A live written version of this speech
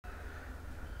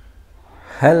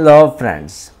Hello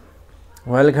friends,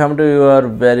 welcome to your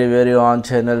very own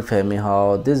channel Femi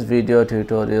How. This video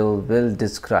tutorial will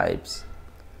describes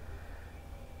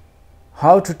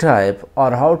how to type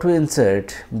or how to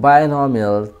insert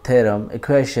binomial theorem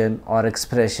equation or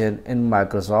expression in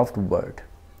Microsoft Word.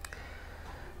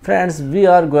 Friends, we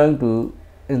are going to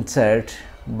insert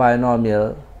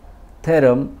binomial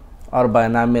theorem or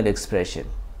binomial expression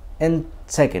in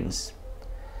seconds.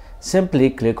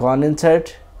 Simply click on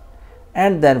insert,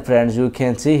 and then friends, you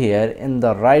can see here in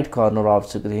the right corner of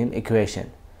screen equation.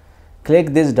 Click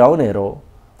this down arrow,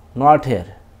 not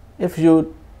here. If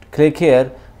you click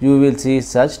here, you will see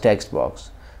such text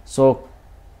box. So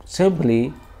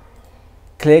simply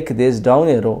click this down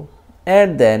arrow,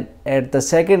 and then at the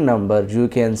second number you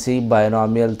can see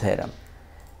binomial theorem.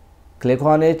 Click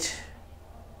on it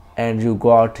and you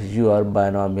got your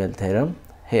binomial theorem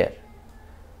here.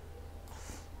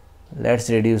 Let's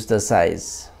reduce the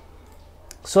size.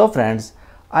 So friends,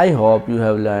 I hope you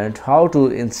have learned how to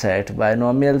insert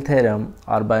binomial theorem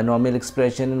or binomial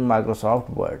expression in Microsoft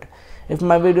Word. If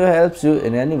my video helps you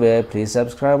in any way, please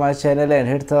subscribe my channel and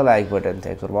hit the like button.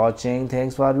 Thanks for watching.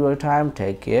 Thanks for your time.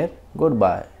 Take care.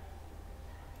 Goodbye.